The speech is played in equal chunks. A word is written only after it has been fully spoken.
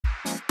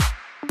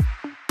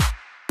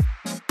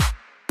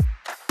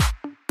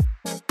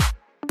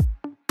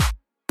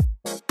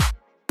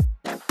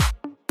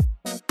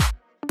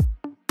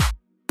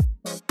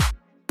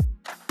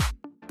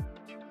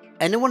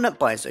Anyone that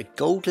buys a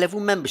gold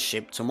level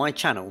membership to my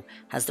channel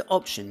has the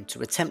option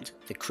to attempt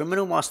the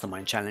Criminal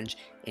Mastermind challenge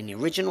in the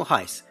original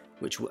heist,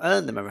 which will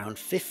earn them around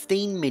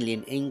 15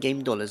 million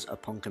in-game dollars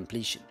upon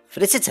completion.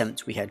 For this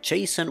attempt we had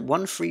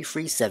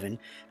Jason1337,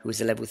 who was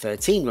a level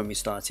 13 when we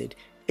started,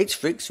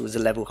 Xfrix, who was a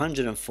level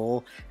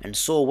 104, and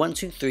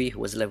Saw123,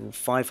 who was a level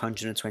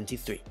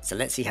 523. So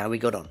let's see how we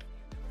got on.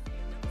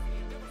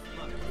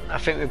 I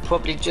think we'll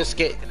probably just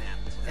get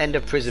end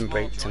of prison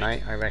break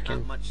tonight, I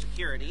reckon.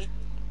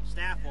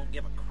 Staff won't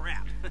give a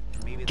crap.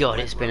 God,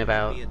 it's been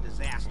about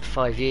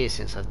 5 years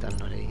since I've done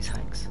one of these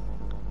hacks.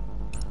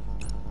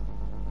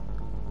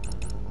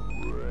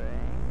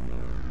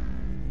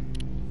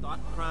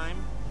 Thought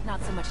crime?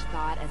 Not so much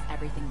thought as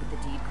everything but the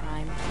deed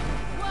crime.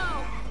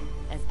 Whoa!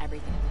 As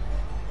everything.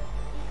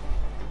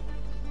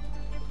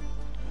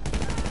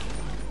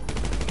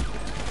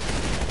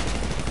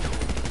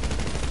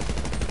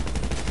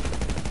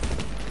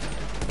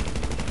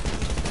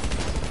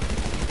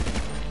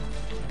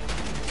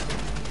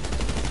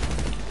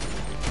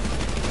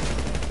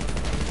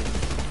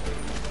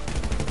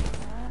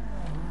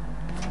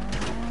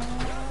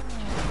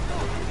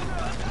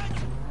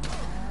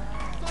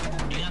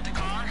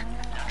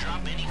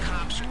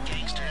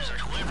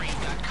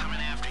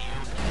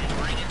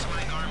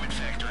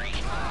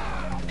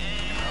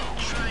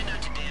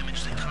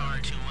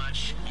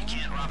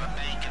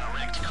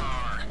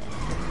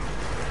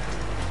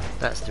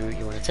 That's the route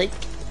you want to take.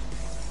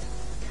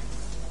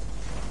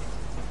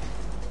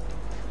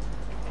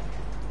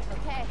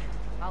 Okay,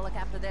 I'll look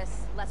after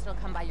this. Lester will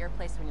come by your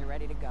place when you're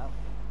ready to go.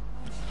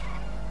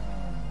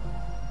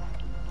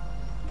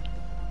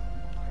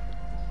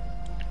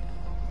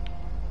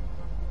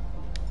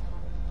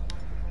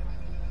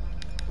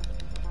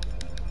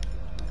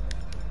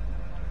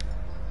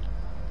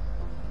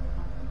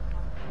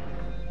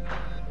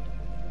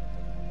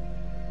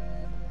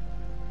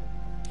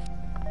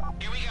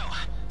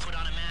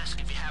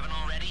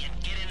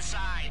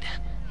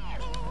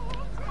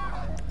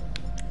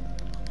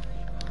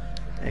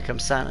 Here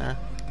comes Santa.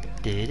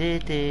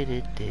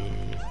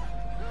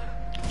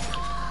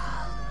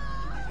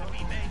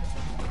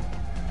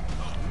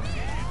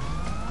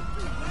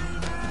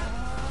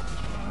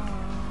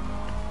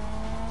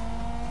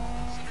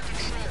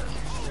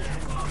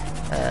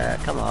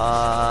 Come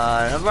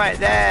on, I'm right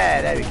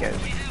there. There we go.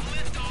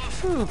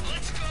 Whew.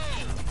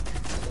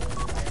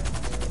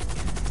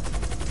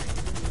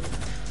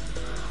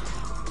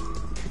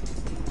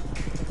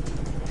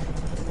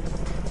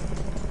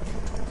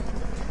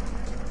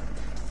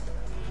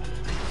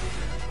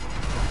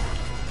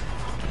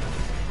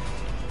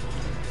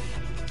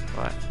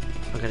 Right,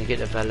 we're gonna get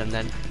the vellum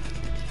then.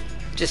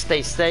 Just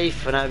stay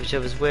safe and out of each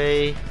other's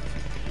way.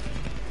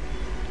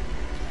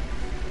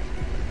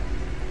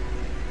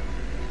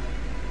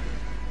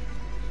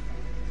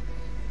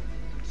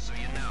 So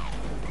you know.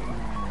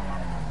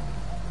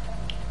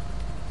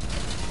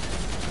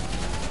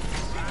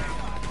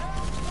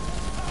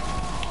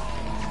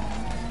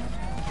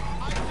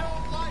 I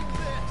don't like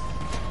this.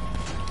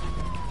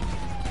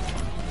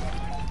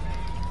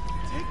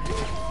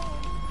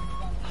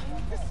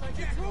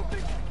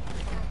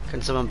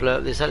 Can someone blow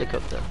up this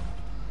helicopter?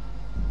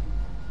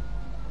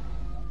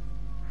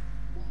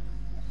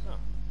 Huh.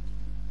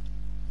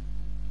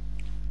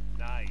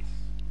 Nice.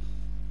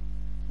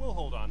 We'll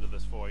hold on to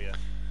this for you.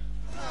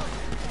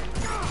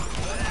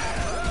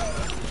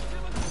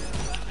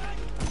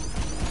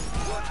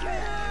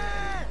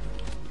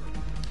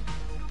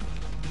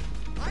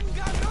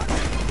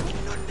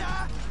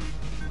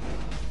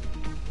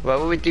 Right,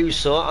 what we do,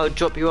 so I'll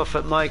drop you off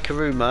at my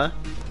Karuma,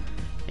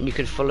 and you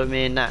can follow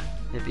me in that.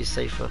 It'll be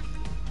safer.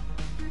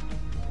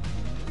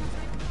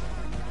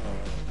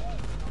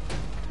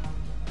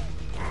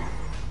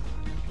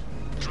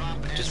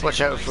 Just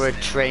watch out for a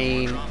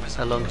train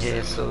along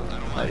here, so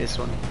like this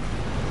one.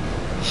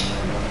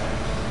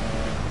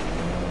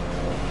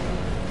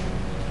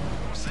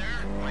 Sir,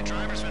 my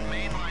driver's been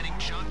mainlining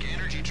junk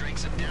energy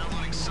drinks and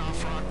downloading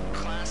soft rock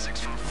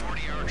classics for a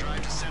 40-hour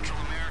drive to Central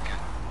America.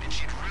 And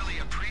she'd really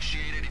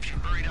appreciate it if you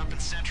hurried up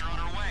and sent her on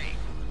her way.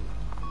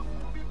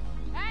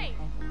 Hey!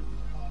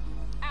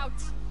 Out.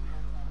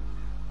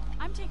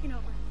 I'm taking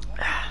over.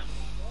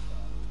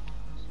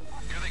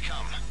 Here they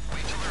come.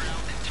 Wait till they're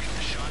out and take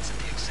the shots at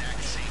the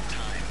exact same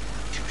time.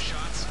 2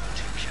 shots,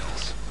 2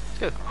 kills.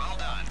 Good. Well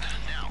done.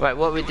 Now, Right,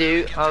 what we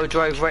do, I'll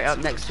drive right up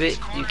next to it,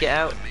 you get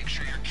out, make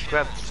sure your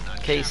grab kills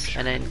not case, captured.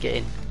 and then get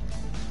in.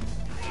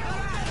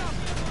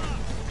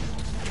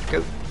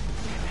 Go.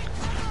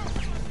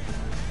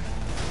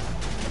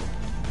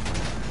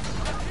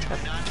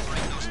 Not to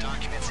bring those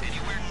documents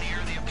anywhere near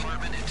the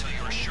apartment until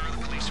you are sure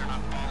the police are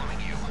not following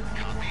you.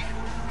 Copy?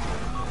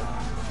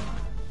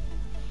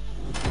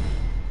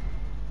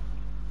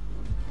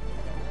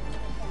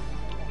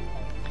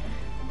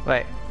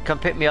 Right, come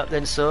pick me up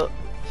then, so.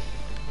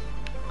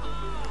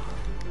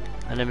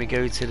 And then we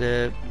go to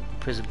the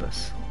prison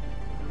bus.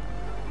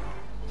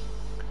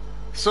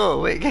 So,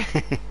 wait.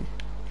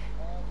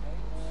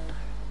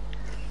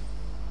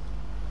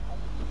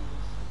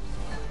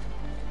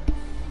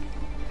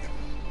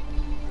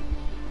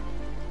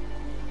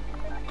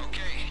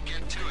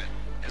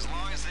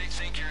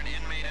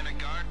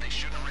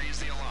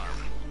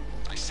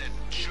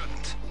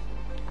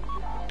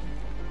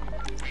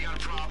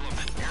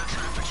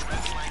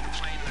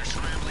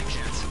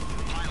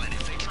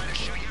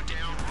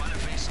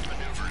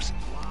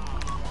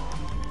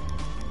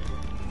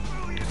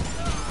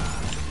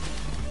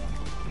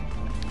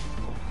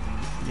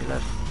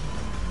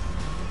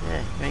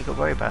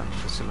 worry about him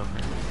for so long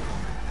now.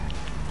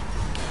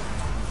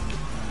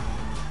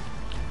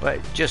 Right,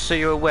 just so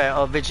you're aware,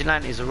 our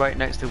vigilantes are right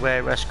next to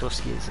where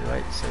Rashkovsky is,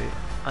 right? So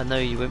I know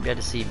you won't be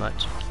able to see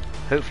much.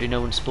 Hopefully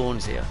no one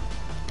spawns here.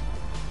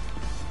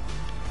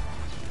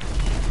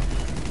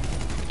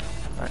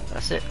 Right,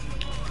 that's it.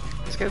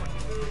 Let's go.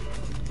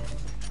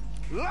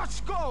 Let's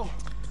go!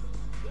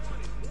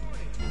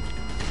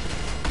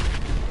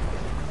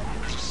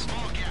 There's a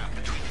small gap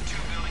between the two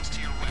buildings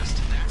to your west.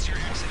 That's your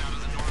exit out of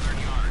the northern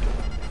yard.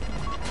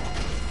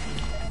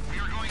 We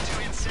are going to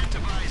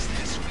incentivize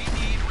this. We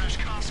need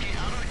Rashkovsky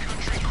out of the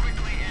country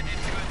quickly and in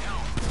good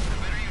health. The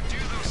better you do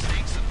those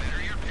things, the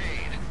better you're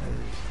paid.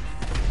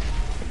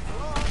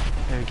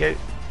 There we go.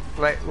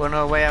 Right, we're on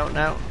our way out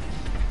now.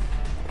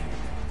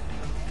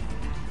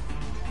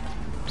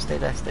 Stay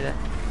there, stay there.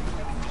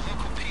 The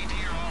local PD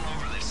are all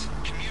over this.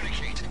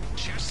 Communicate.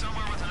 Choose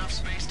somewhere with enough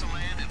space to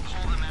land and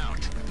pull them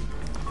out.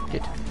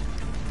 Good.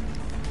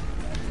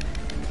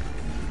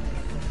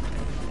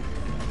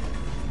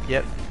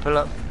 Yep, pull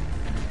up.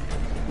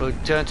 We'll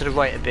turn to the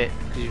right a bit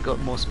because you've got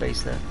more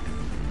space there.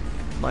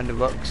 Mind the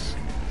rocks.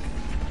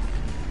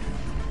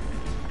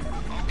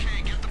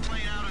 Okay, get the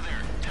plane out of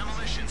there.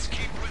 Demolitions,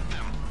 keep with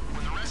them.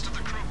 When the rest of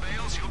the crew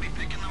bails, you'll be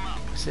picking them up.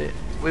 That's it.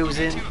 Wheels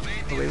in.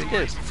 Away we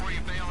go. Before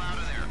you bail out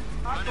of there.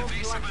 Run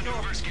evasive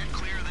maneuvers, get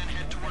clear, then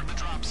head toward the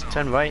drop zone.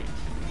 Turn right.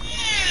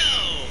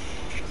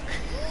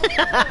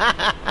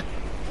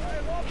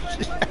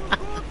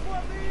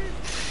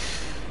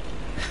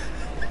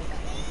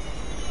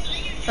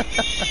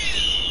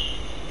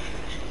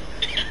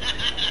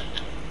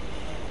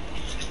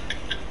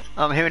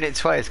 I'm hearing it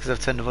twice because I've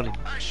turned the volume.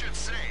 I should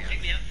say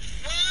it.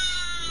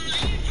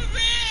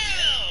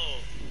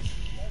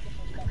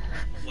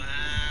 Wow,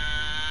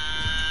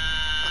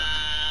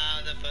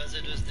 the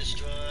buzzard was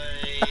destroyed.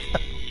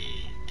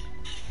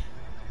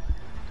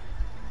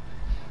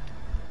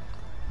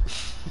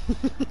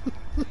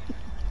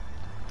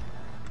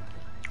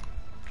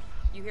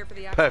 You here for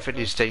the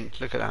Perfectly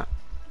distinct, look at that.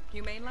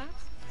 Humane labs?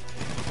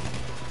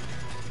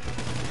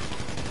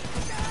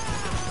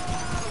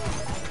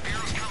 The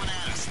Bureau's coming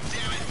at us.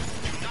 Damn it.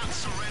 Do not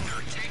surrender.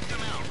 Take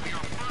them out. We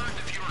are burned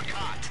if you are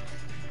caught.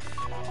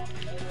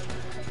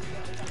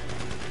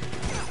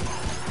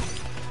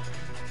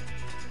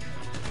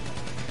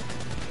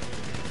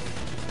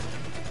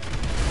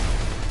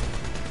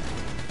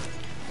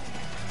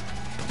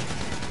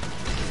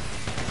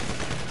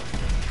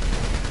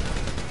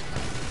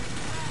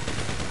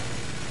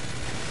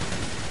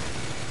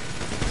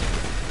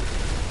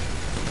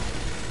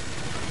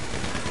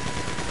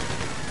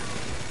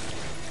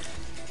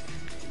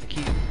 Thank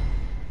you.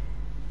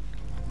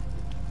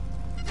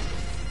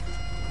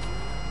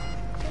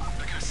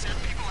 They're gonna send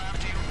people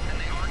after you, and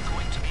they are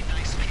going to be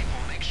nice people.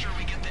 Make sure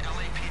we get the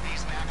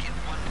LAPDs back in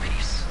one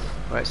piece.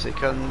 Right, so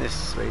come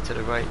this way to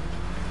the right.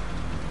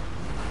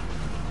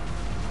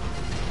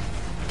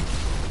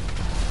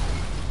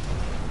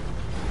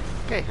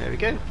 Okay, there we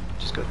go.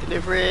 Just got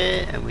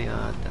delivery and we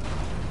are done.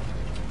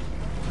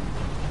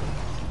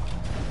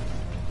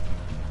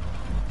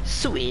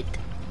 Sweet.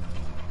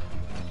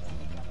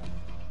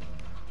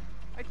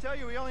 I tell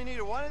you, we only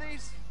needed one of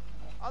these.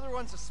 Other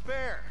one's a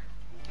spare.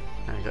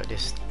 Now we got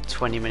this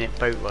 20-minute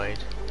boat ride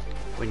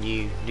when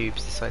you noobs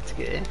decide to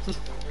get in.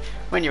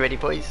 When you're ready,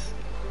 boys.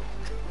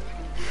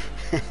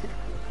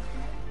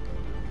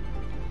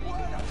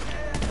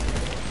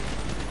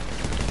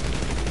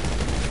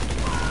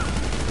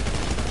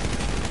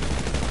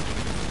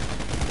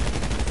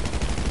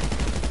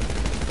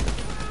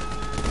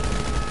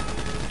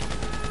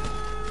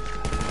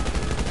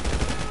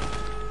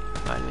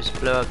 Right, let's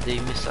blow up the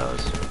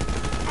missiles.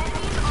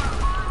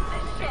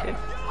 Okay.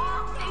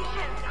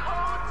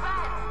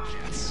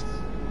 Yes.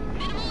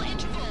 Minimal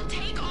interval.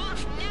 Take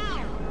off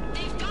now.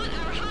 They've got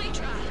our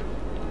Hydra.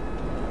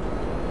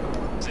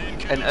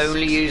 And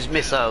only use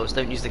missiles,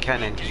 don't use the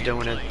cannon because you don't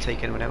want to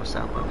take anyone else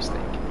out by mistake.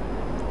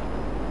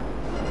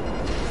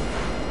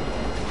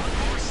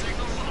 More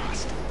signal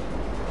lost.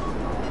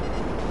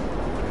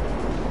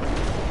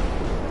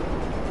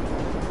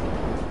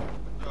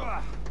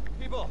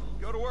 People,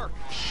 go to work.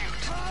 Shoot.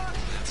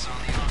 That's on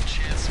the off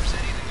chance there's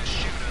anything to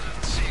shoot other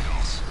than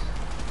seagulls.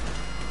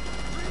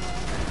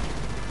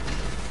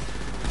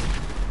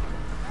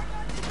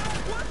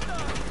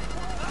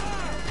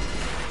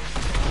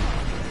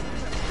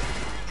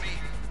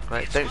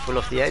 Right, don't fall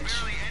off the edge.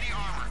 Barely any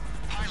armor.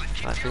 Pilot,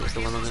 keep I think it's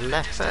the one on the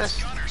left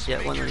first. gunners. Yeah,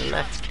 Make one your on the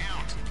shots left.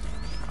 count.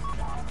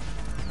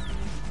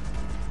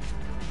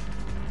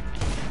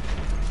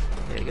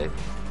 There you go.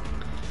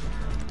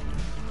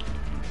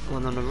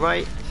 One on the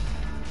right.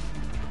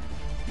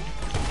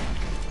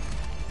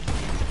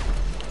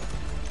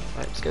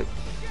 Right, let's go.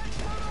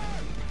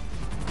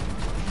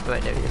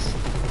 Right, there he is.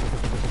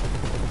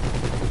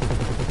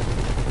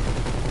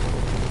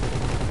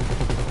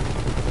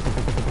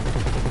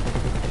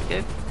 There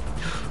we go.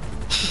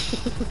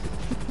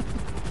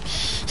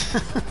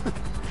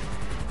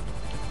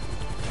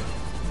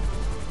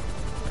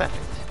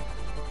 Perfect.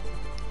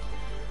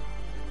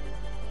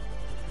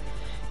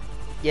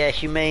 Yeah,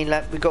 humane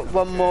lab. We've got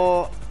one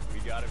more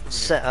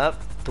setup,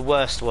 the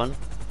worst one,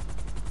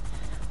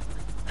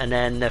 and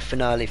then the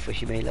finale for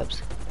Humane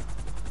Labs.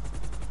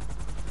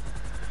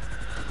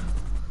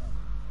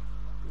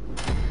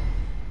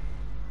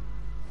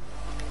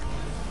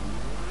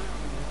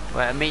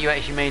 Right, I'll meet you at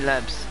Humane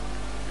Labs.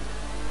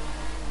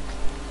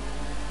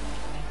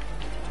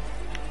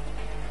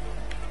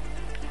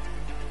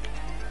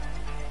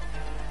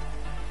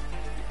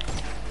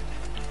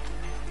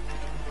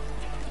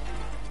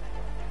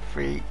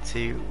 Three,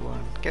 two,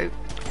 one, go.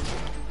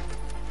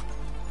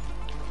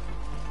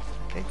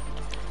 Okay.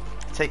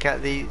 Take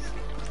out these.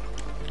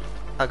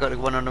 I got the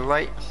one on the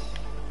right.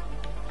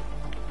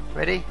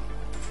 Ready?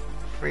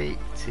 3,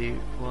 2,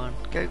 1,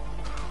 go.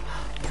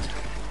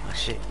 Oh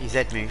shit, his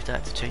head moved, I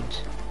had to change.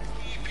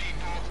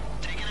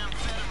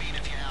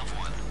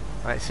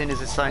 Right, as soon as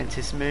the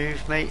scientists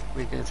move, mate,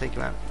 we're going to take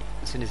him out.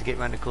 As soon as we get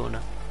round the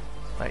corner.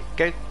 Right,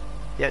 go.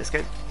 Yeah, let's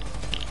go.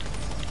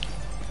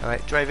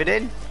 Alright, drive it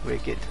in. We're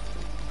good.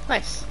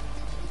 Nice.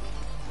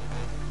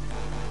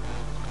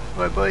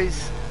 Right,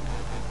 boys.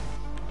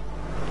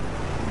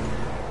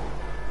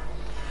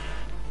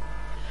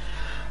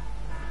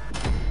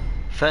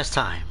 First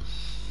time.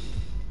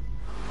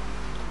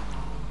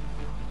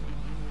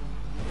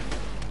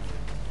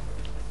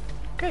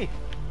 Okay.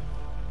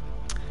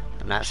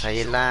 And that's how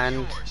you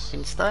land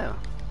in style.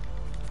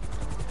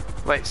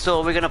 Right,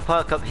 so we're going to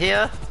park up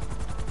here.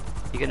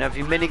 You're going to have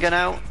your minigun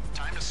out.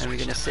 And we're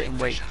going to sit and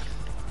wait.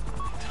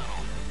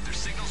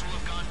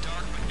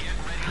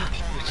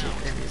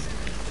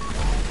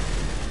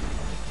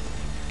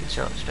 Good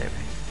shot, straight away.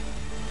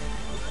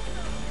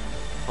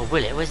 Oh,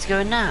 will it? Where's he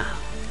going now?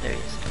 There he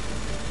is.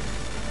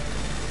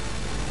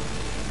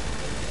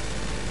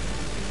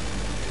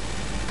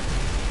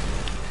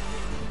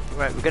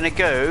 Right, we're going to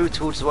go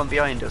towards the one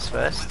behind us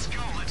first,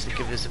 to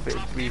give us a bit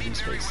of breathing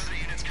space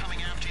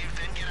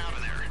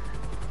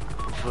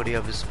before the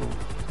others spawn.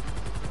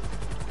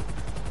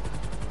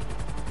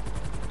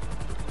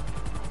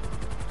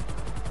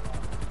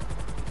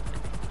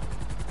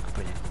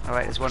 Brilliant.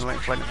 Alright, there's one right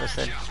in front of us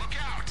then.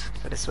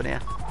 So this one here.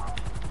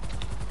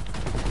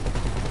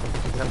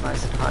 Is that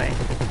nice and high?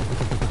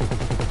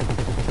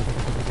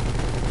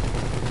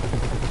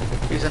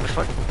 Who's on the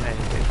front? There you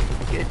go.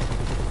 Good.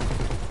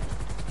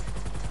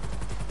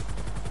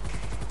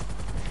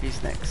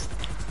 Who's next?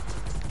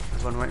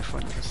 There's one right in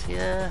front of us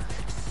here.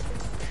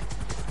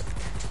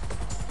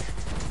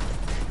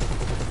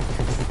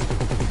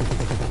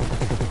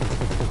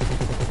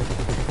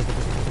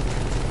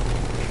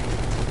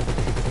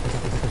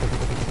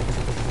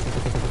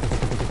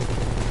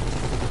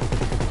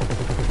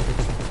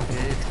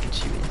 Good, can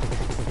shoot it.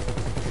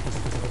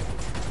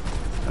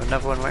 Oh,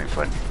 another one right in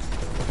front.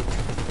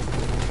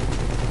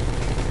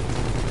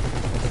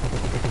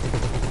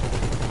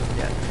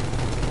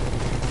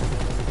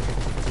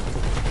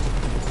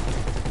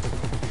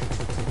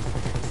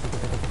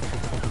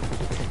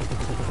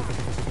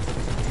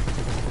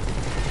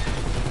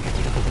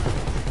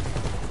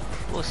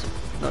 Awesome.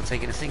 Not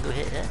taking a single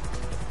hit there.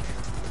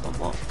 One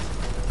more.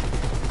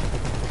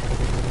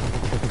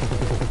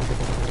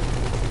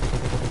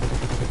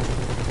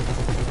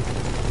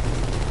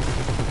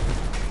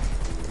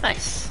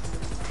 Nice.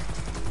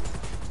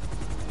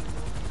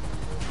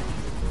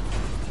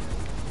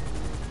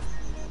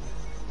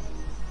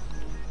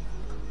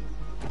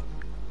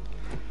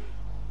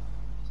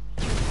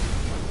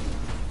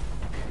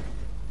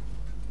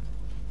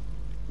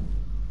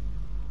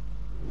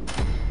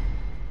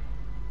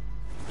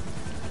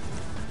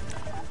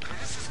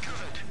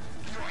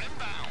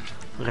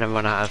 I'm gonna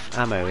run out of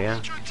ammo,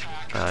 yeah?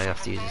 I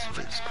have to use this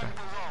for this crap.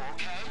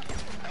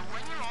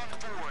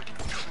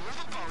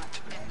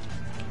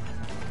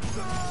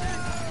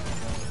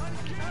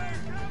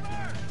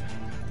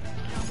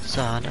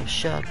 Son of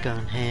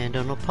shotgun, hand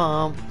on a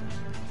pump.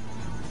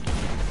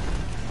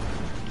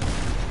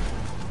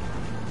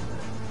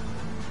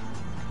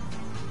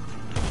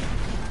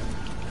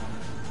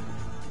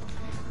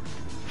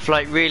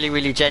 Flight really,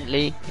 really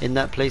gently in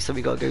that place that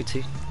we gotta go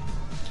to.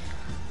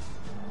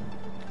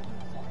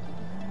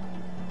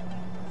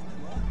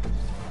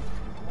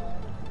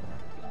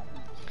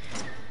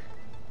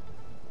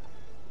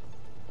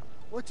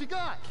 What you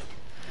got?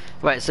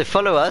 Right, so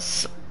follow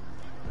us.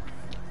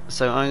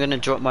 So I'm gonna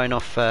drop mine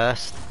off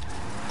first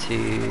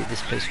to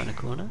this place around the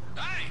corner.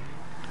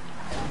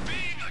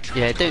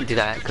 Yeah, don't do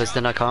that, because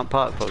then I can't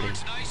park properly.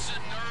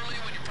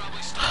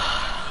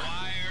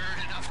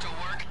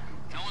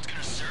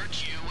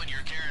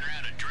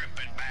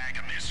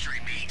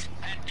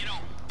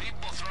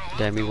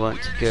 Then we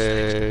want to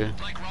go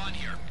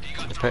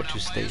to the petrol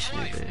station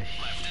over there.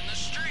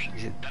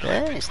 Is it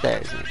there? It's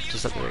there, isn't it?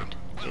 Just up the road.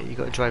 Yeah, you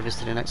got to drive us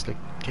to the next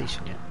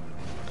location, yeah.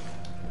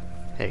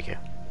 There you go.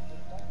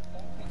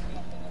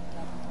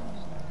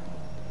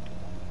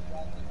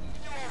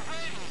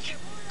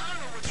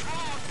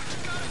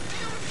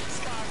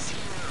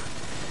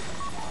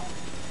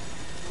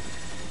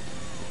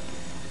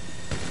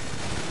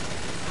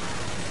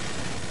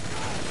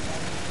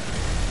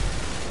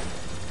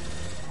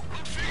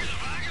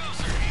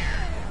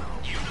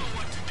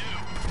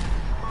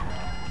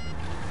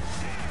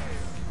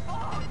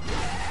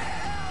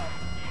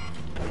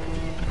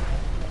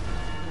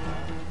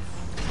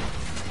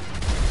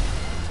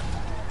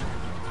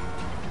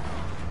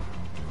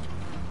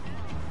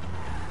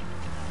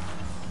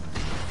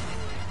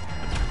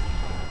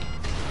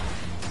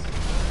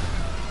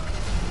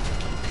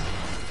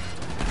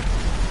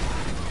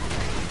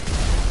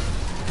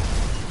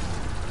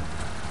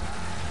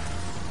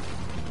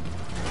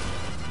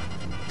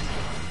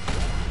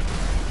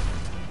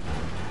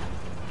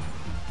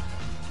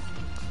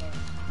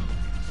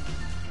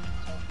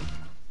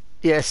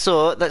 Yeah,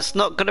 so that's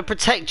not going to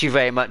protect you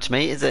very much,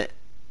 mate, is it?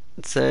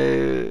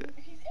 So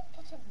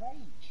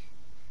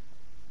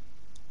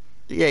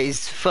yeah,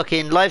 his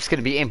fucking life's going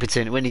to be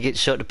impotent when he gets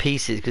shot to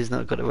pieces because he's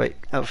not got a right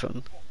outfit.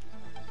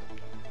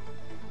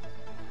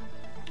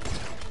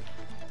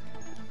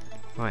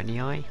 Right in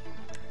the eye.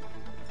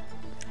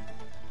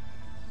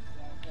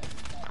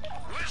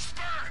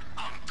 Whisper,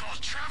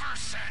 Uncle Trevor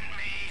sent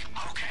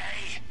me,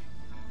 okay?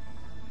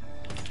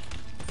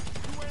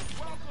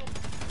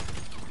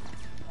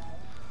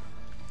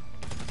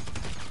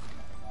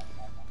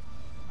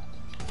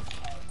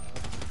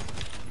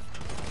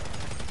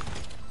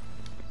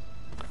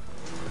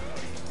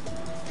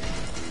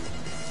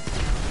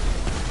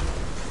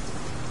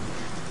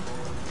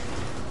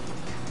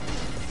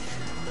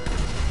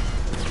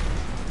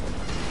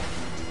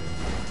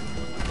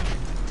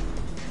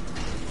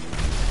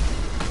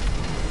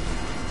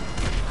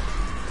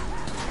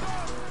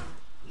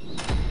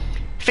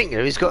 I think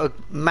though he's got a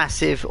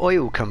massive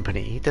oil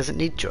company. He doesn't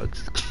need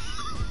drugs.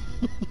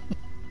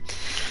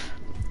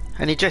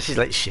 And he dresses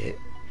like shit.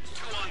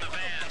 2 on the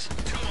vans,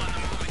 2 on the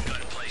moving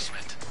gun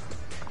placement.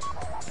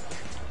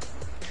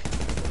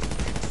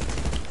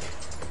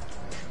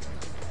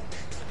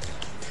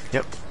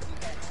 Yep.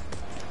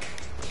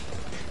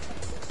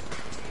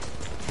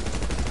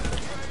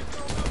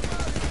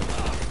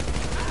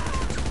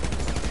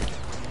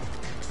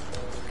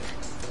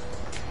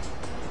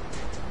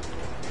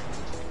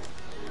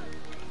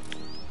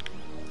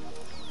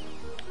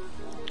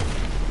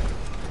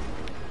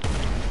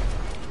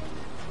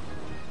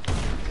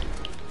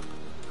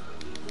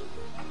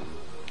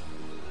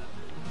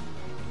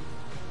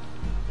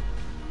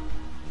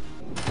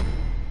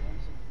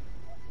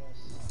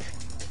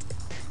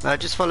 No,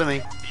 just follow me.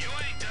 You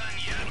ain't done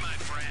yet, my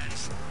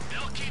friends.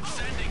 They'll keep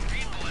sending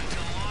people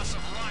until loss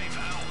of life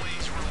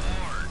outweighs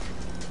reward.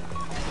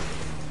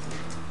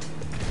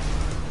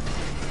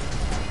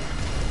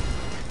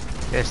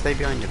 Yeah, stay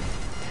behind him.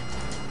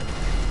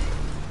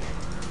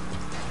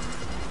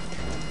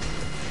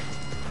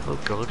 Oh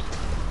god.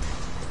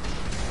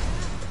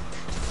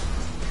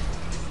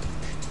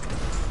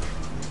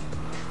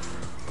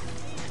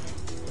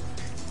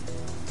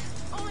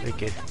 Very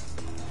good.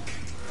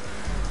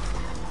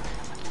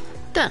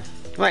 Done.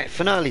 Right,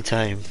 finale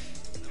time.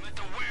 I'm at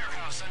the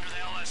warehouse under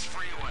the LS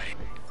freeway.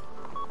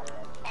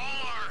 All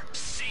our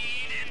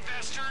seed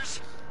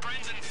investors,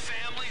 friends and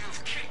family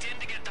who've kicked in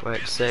to get the Right,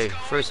 business so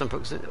going. throw some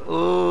proximity.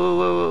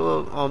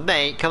 Oh,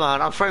 mate, come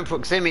on! I'm throwing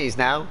proximities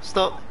now.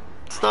 Stop!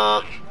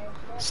 Stop!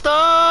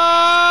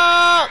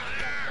 Stop!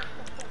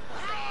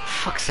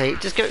 Fuck's sake!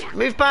 Just go.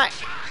 Move back.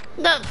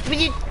 No, will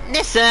you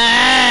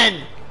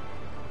listen?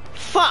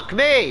 Fuck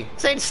me!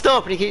 Saying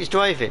stop and he keeps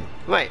driving.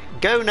 Right,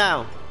 go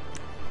now.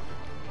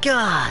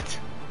 God,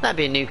 that'd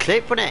be a new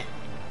clip, wouldn't it?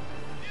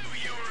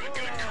 You were a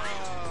good crew.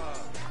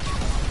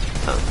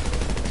 Oh,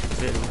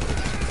 really?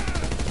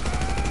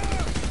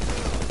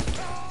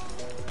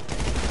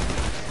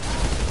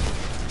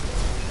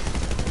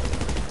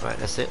 Right,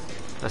 that's it.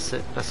 That's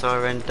it. That's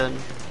our end done. You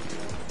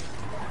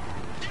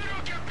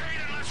don't get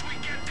paid unless we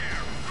get there.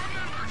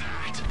 Remember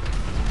that.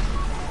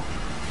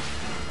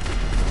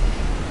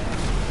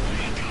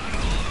 We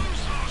gotta lose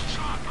those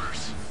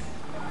choppers.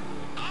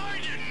 I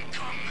didn't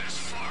come this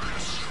far to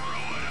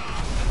screw it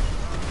up.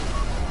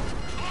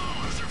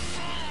 Ballers are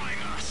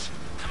following us.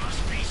 There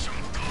must be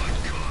some good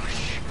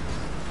kush.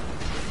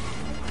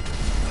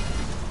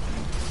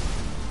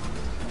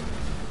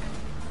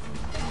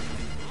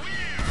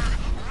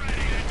 We're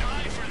ready to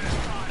die for this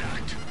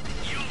product.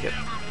 You'll Yep.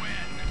 never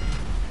win.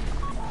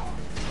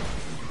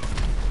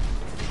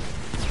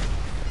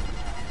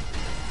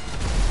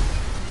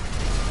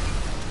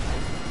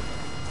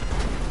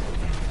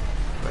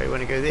 Right, we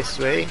want to go this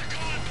way,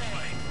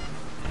 Convoy.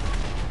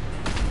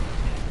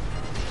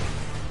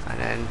 and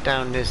then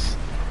down this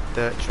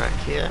dirt track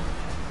here.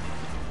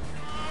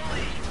 Molly,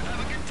 have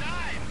a good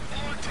time.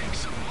 Or take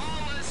some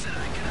mollas and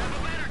I can have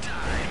a better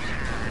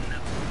time.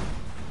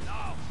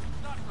 No,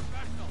 not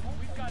professional.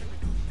 We've got to.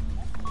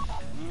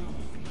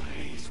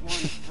 Nice one,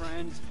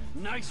 friends.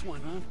 Nice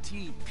one, huh?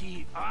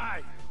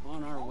 TPI.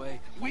 On our way.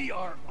 We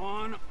are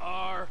on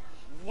our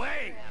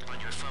way. On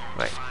your phone,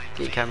 Right, find get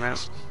your camera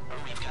out. or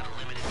we've got a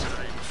limited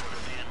time before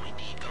the van we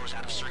need goes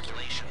out of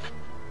circulation.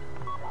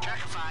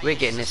 Trackify We're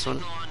getting is this a one.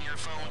 signal on your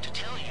phone to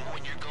tell you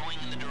when you're going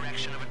in the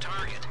direction of a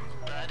target,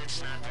 but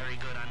it's not very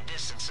good on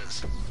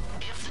distances.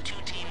 If the 2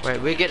 teams Right,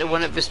 we get the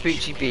one at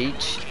Vespucci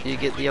Beach. You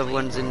get the other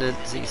ones in the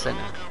city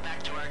centre. all go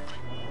back to our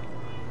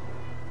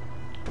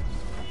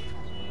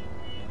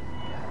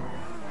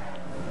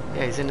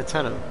Yeah, he's in the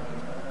tunnel.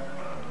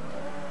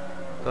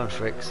 Go on,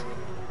 Fricks.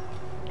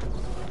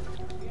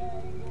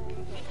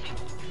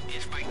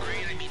 If by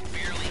great I mean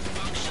barely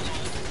functional,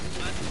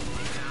 but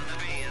we found the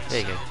van.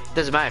 There you go.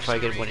 Doesn't matter if I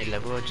get 1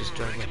 level, I'll just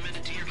drive away. Recommend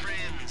it to your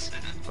friends.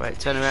 Right,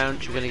 turn around.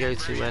 We're going to go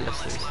to where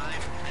Lester's.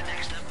 Live, the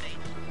next update.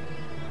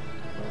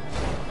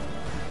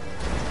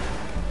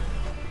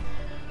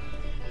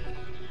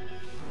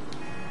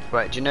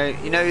 Right, do you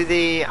know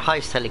the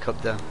heist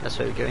helicopter? That's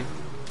where we're going.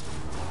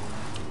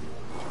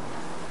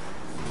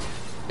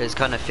 It's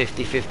kind of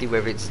 50-50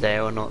 whether it's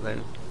there or not though.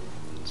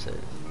 So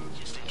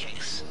Just in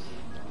case.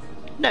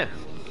 no.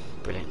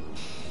 Brilliant.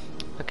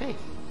 Okay.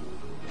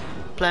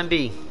 Plan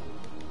B.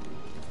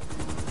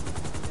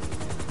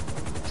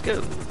 Let's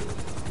go.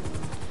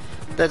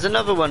 There's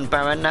another one,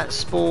 Baron, that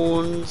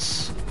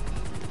spawns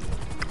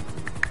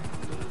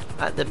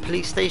at the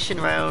police station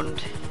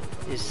round.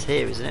 Is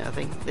here, isn't it? I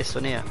think this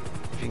one here.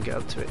 If you can get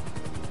up to it.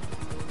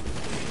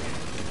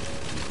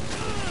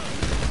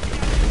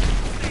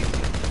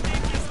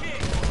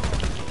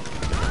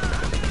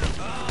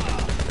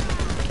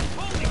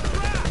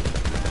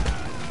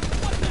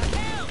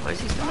 Why is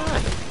he still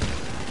alive?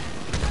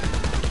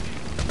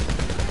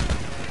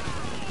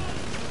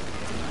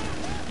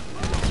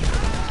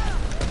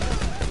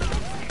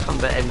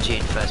 Combat MG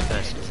in first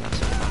person is not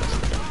so fun.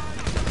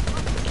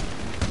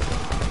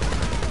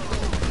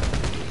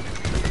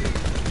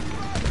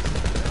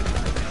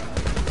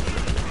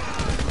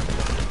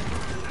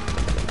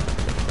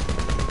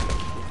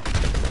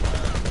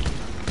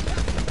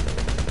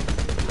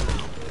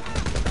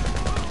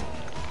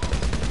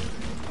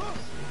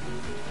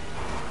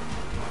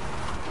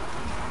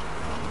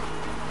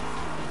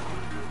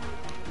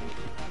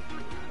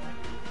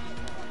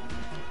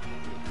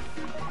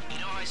 You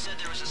know, I said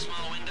there was a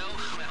small window.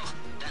 Well,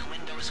 that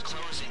window is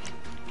closing.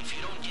 If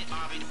you don't get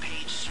Bobby to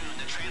Page soon,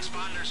 the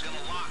transponder's gonna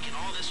lock, and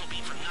all this will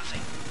be for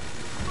nothing.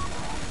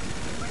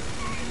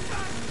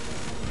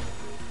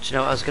 Do you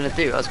know what I was going to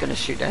do? I was going to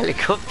shoot the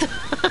helicopter.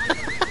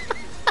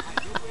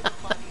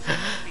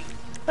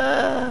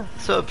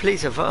 So a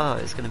police have, oh,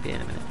 it's going to be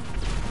in a minute.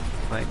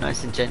 Right,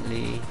 nice and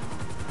gently.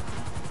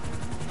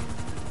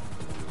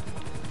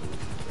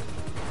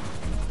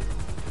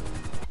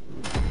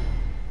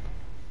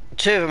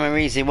 Two of them are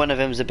easy, one of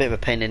them's a bit of a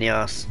pain in the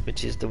ass,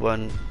 which is the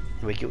one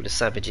where you get all the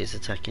savages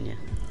attacking you.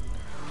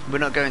 We're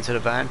not going to the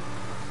van.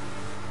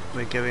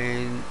 We're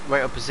going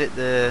right opposite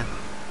the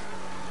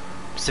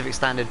Pacific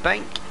Standard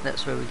Bank.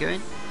 That's where we're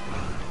going.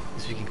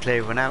 So we can clear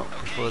everyone out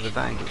before the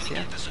van gets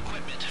here. This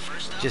equipment,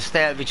 first up, Just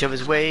stay out of each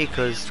other's way,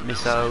 because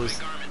missiles.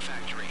 garment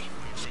factory.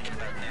 Think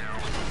about now.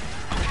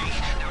 Okay,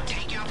 now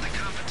take out the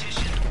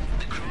competition.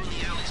 The crew in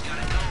the alley's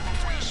gotta know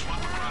before you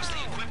swap across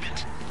the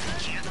equipment. You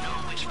can't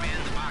know which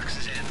van the box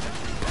is in.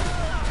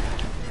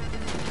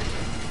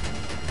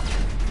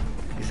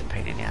 He's a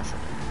pain in the ass.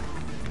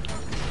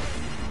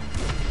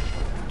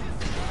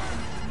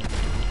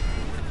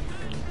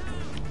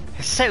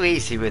 It's so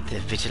easy with the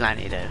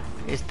vigilante though.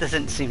 It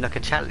doesn't seem like a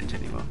challenge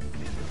anymore.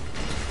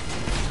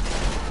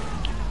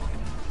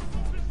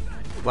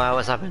 Wow,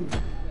 what's happened?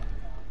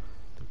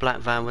 The black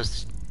van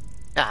was...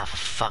 Ah, for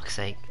fuck's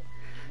sake.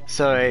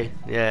 Sorry,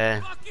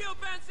 yeah.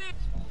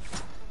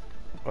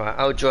 Right,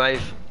 I'll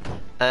drive.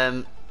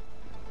 Get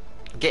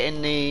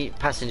in the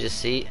passenger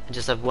seat and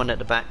just have one at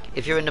the back.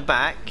 If you're in the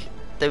back,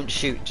 don't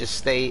shoot, just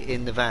stay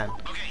in the van.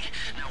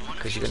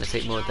 Because you're going to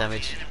take more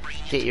damage.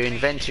 Get your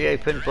inventory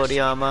open, body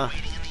armor.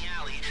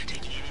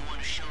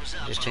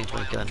 Just change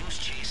my gun.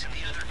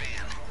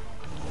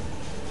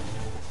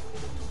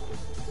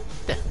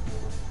 Yeah.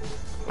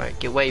 Right,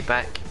 get way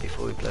back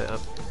before we blow it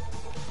up.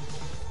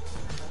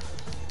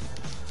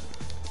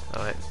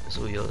 Alright, it's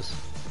all yours.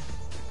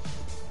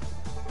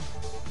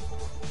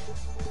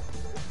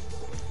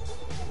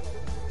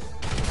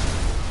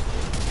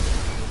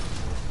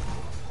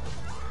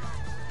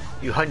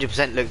 You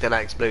 100% looked at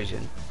that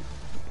explosion.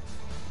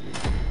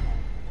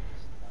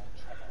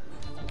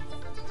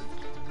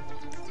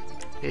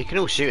 Yeah, you can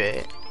all shoot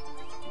it.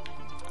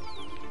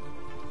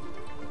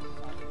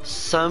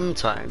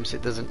 Sometimes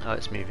it doesn't. Oh,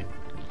 it's moving.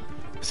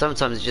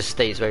 Sometimes it just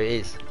stays where it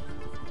is.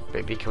 But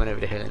it'll be coming over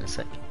the hill in a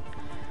sec.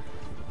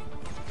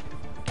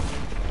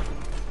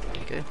 There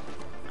you go.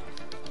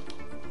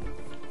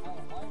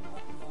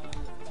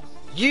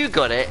 You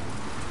got it!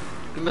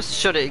 You must have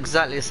shot it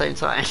exactly the same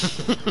time.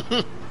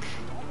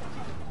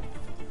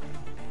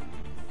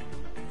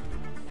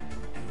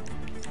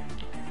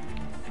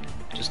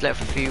 Just let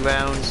for a few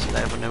rounds,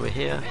 let everyone know we're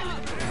here.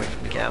 Wait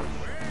for me to get out.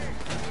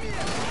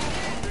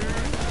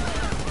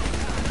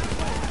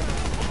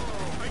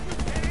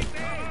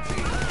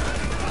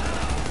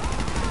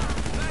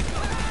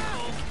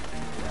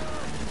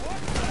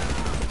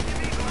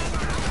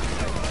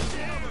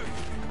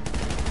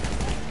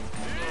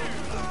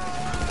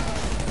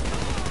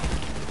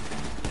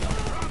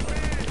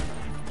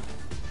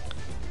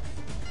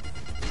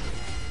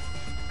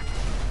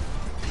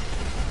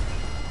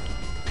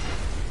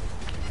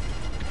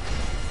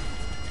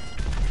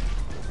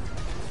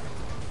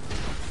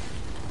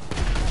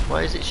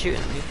 Why is it shooting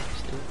at me?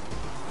 Still.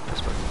 That's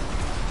fine.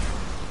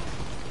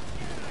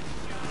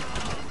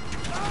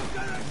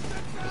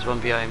 There's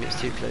one behind me,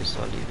 it's too close, so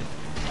I'll leave it.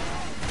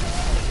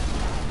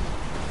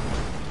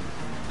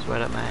 It's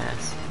right up my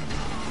ass.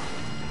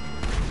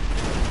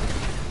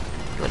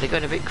 God, they're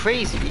going a bit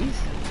crazy,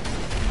 these.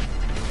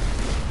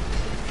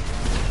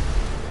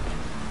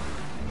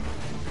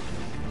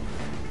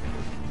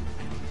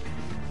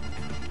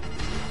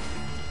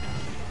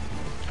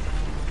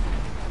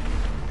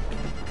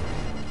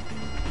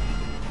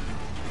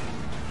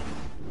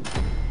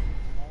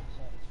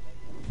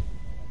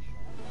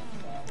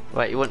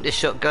 Right, you want this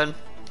shotgun?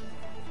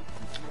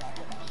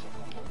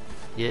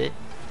 Yeah,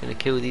 gonna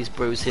kill these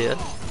bros here.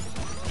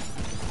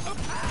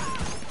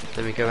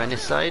 Then we go around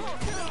this side.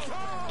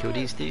 Kill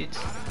these dudes.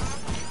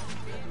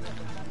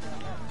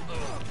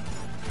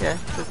 Yeah,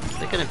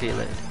 they're gonna be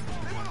loaded.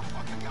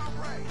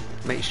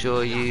 Make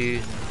sure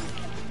you...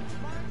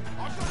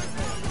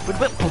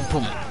 Boom,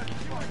 boom.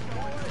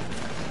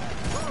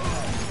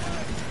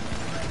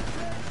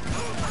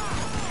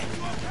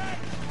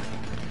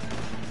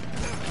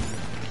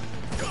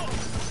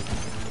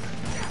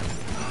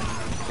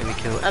 Let me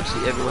kill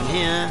absolutely everyone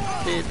here.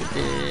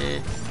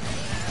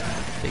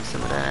 Take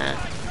some of that.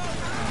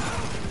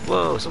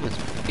 Whoa, someone's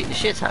beating the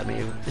shit out of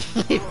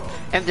me.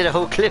 Emptied a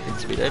whole clip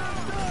into me though.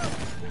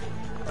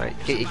 Right,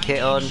 get your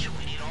kit on. In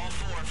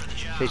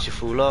case you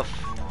fall off.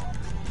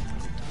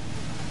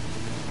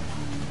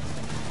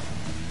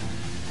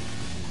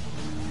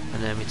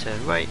 And then we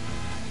turn right.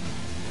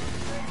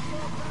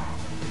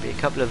 There'll be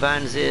a couple of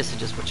vans here, so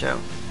just watch out.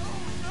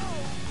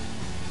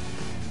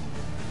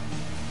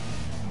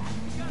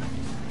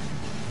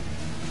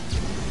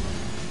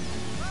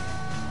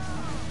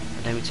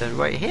 And then we turn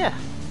right here.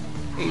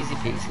 Easy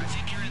peasy.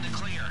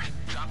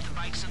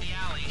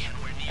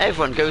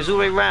 Everyone goes all the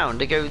way around.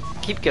 They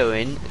keep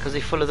going because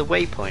they follow the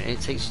waypoint and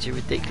it takes you to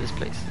a ridiculous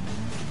place.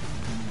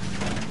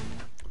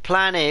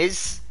 Plan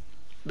is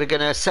we're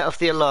going to set off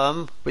the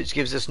alarm, which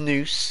gives us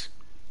noose.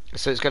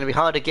 So it's going to be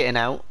harder getting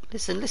out.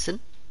 Listen.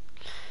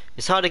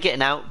 It's harder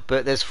getting out,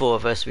 but there's 4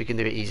 of us. We can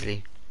do it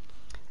easily.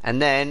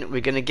 And then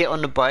we're going to get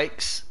on the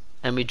bikes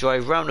and we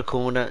drive round the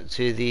corner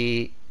to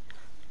the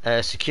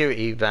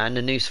security van,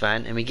 the noose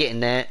van, and we get in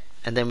there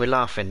and then we're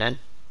laughing then.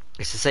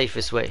 It's the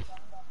safest way.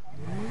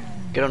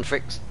 Get on,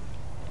 Fricks.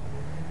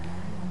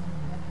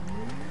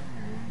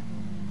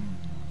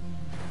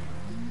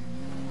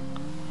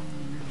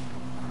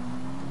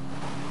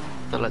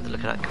 I like the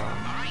look of that car.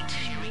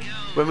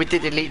 When we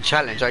did the Elite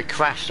Challenge, I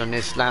crashed on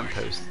this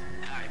lamppost.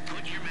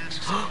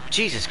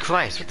 Jesus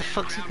Christ, what the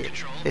fuck's he did?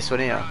 This one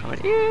here. I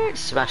went, yeah,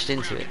 smashed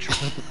into it.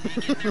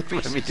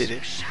 When we did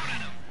it.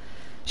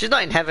 She's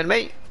not in heaven,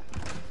 mate.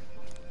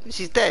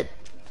 She's dead.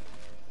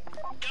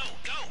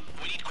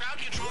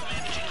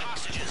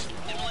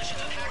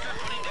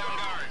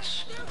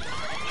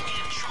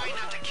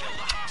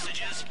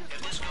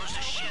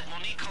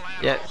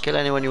 Yeah, kill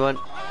anyone you want.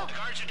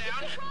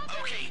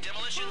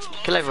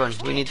 Kill everyone,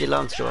 we need the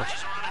alarm to go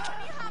off.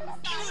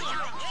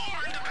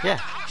 Yeah.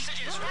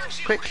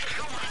 Quick.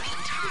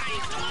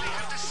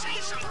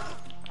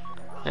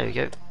 There we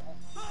go.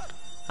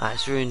 Ah,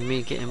 it's ruined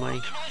me getting my...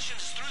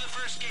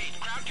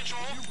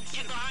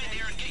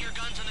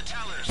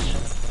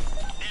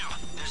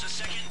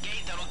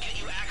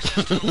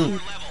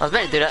 I was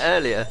meant to do that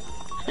earlier.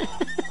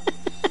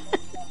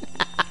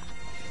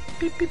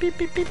 Beep, beep, beep,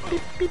 beep, beep,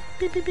 beep,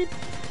 beep, beep, beep.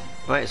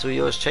 Right, it's all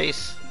yours,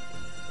 Chase.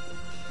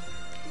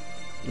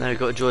 Now we've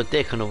got to draw a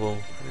dick on the wall.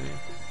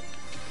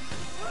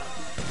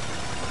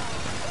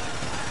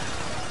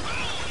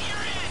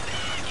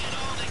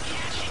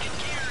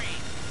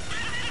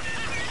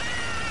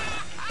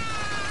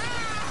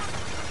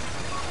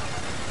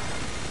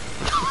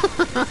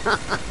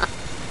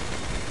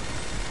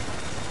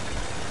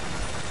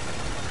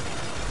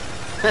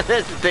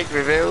 There's the dick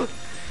reveal.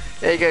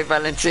 There you go,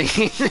 Valentine.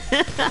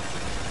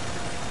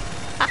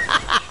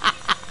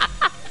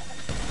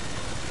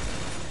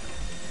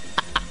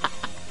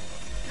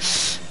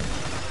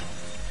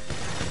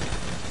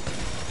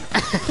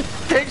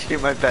 Don't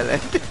shoot my belly.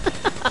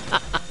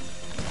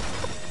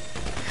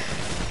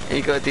 And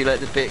you gotta do like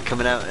the bit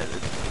coming out.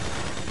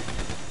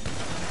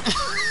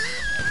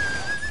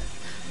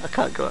 I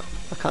can't go up.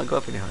 I can't go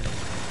up any higher.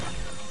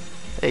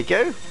 There you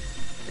go.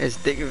 There's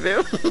dick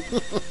reveal.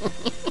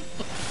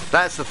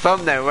 That's the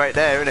thumbnail right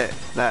there, isn't it?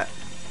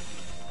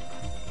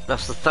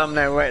 That's the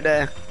thumbnail right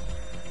there.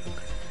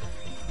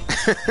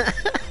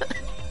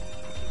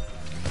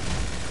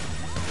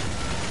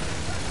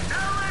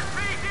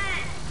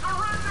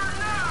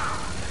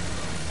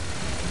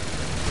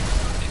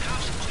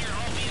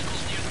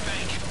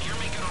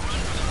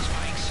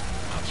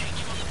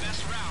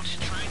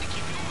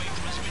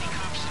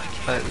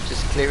 Right, we'll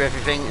just clear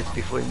everything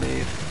before we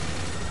move.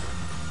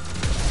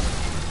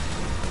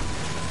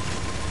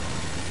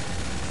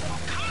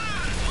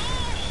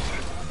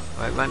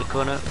 Right, round the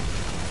corner.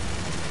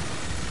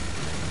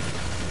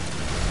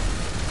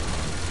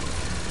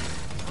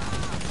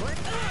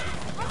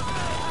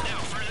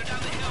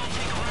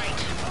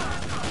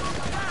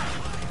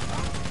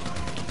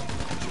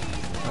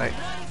 Right,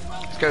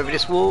 let's go over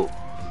this wall.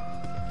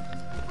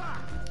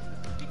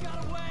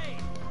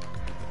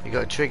 You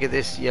got to trigger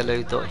this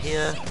yellow dot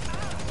here.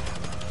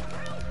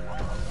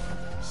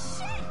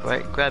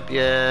 Right, grab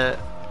your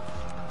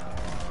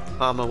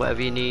armor,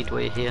 whatever you need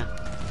while you're here.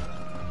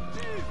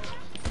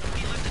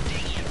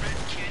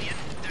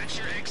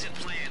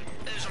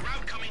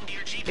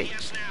 Okay.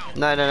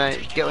 No,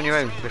 get on your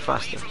own, a bit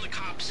faster.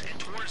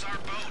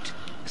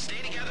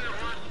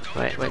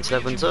 Right, wait till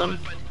everyone's on.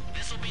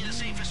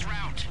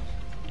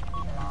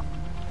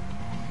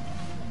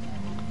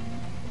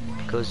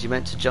 Because you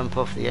meant to jump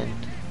off the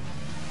end.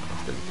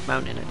 the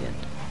mountain at the end.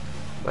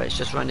 Right, it's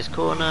just around this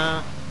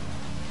corner.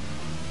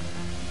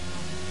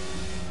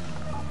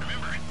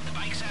 Remember, the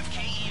bikes have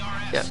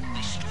KERS. Yep.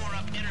 They store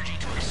up energy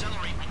to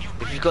accelerate when you If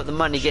brake. you've got the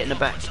money, get in the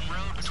back.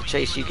 To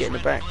chase you, get in the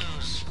back.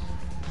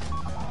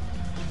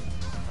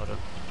 Hold on.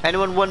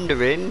 Anyone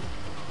wondering,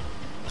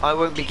 I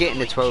won't be getting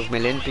the 12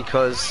 million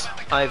because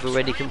I've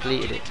already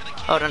completed it.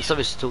 Hold on,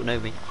 someone's talking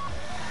over me.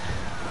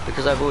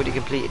 Because I've already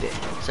completed it.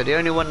 So the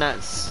only one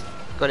that's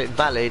got it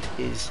valid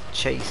is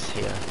Chase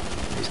here.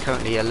 He's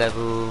currently a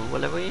level,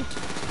 what level are you?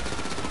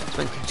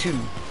 22.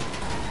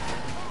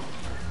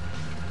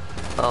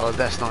 Oh,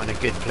 that's not in a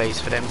good place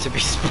for them to be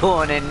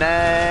spawning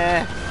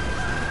there.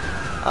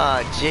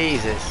 Oh,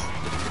 Jesus.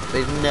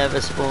 They've never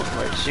spawned.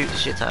 Right, shoot the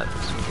shit out of them.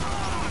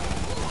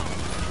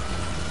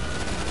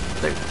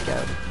 Don't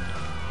go.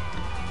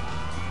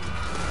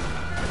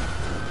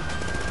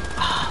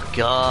 Oh,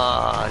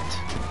 God.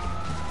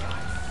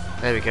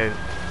 There we go.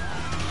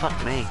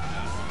 Fuck me.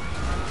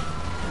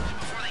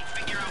 Before they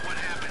figure out what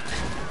happened.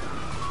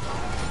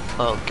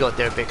 Oh, God,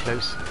 they're a bit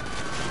close.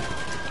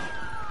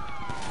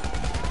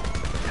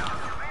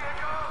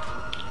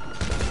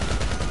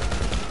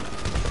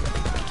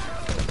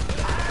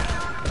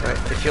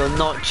 Right, if you're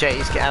not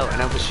Chase, get out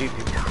and I will shoot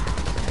you.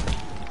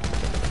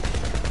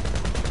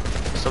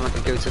 Someone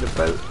could go to the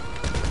boat.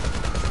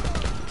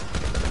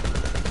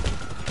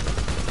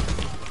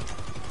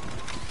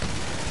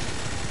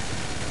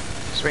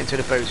 Just wait until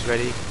the boat's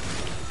ready.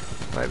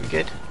 Right, we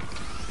good?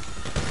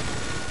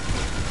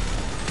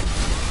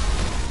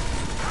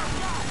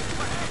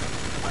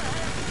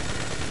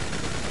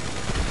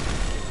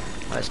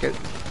 Right, let's go.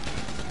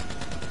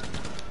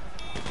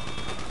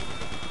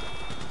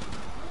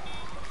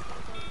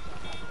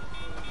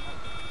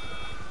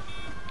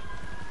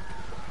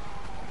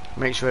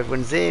 Make sure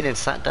everyone's in and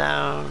sat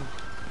down.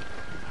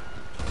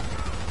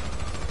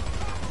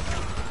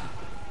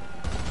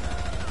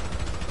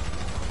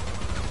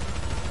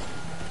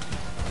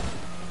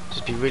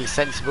 Just be really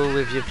sensible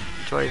with your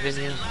driving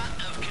here.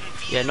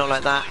 Yeah, not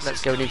like that.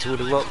 Let's go into all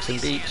the rocks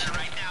and beach.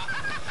 Right now.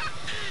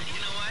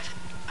 You know what?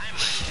 I might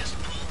just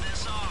pull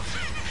this off.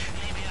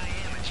 Maybe I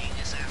am a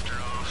genius after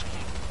all.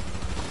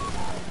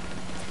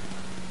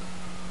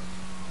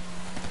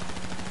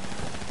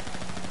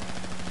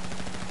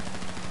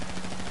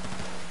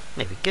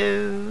 There we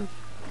go.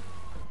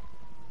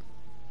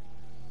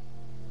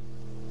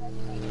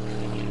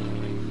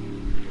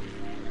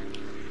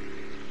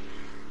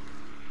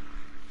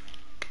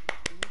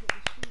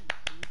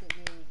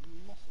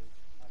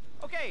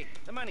 Okay,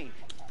 the money.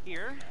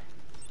 Here.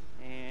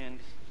 And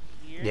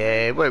here.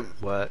 Yeah, it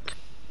won't work.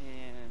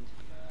 And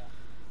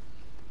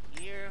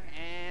here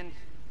and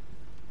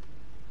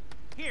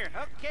here.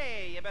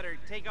 Okay, you better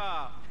take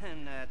off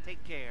and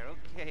take care.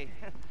 Okay.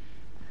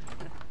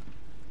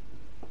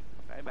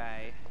 Bye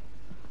bye.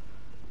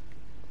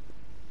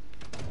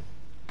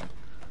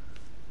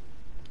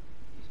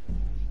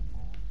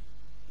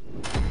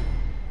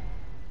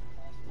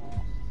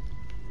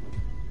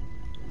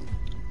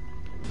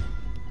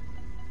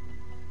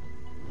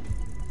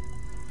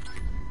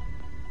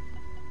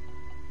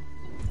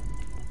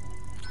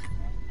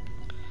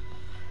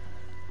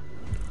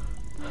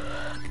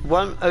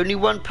 Only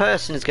one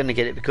person is going to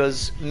get it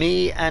because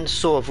me and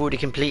Saw have already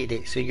completed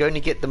it, so you only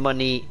get the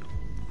money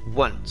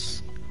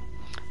once.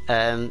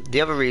 The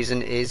other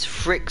reason is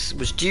Fricks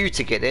was due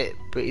to get it,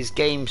 but his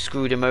game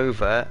screwed him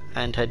over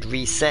and had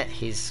reset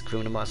his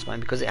Criminal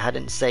Mastermind because it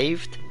hadn't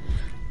saved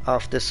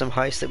after some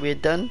heists that we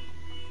had done.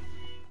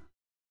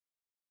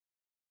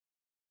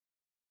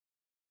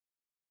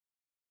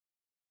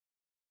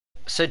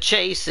 So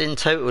Chase in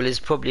total is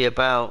probably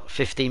about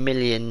 50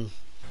 million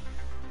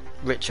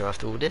richer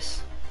after all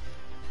this.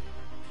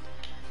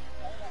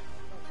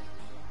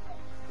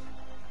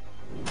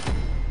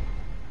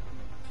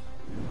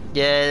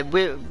 Yeah,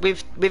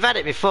 we've had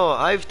it before.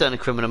 I've done a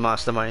Criminal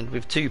Mastermind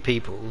with 2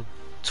 people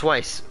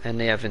twice, and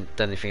they haven't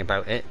done anything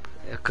about it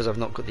because I've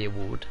not got the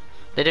award.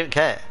 They don't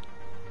care.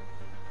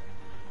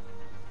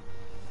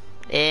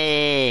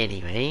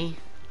 Anyway,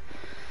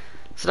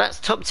 so that's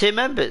top tier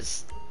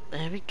members.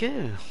 There we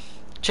go.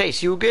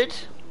 Chase, you all good?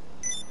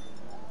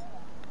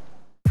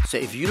 So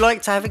if you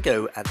like to have a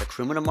go at the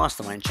Criminal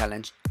Mastermind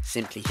Challenge,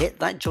 simply hit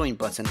that join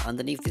button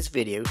underneath this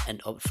video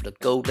and opt for the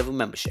gold level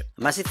membership.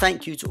 A massive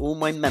thank you to all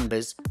my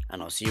members,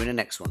 and I'll see you in the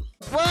next one.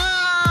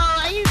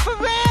 Whoa, are you for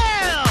real?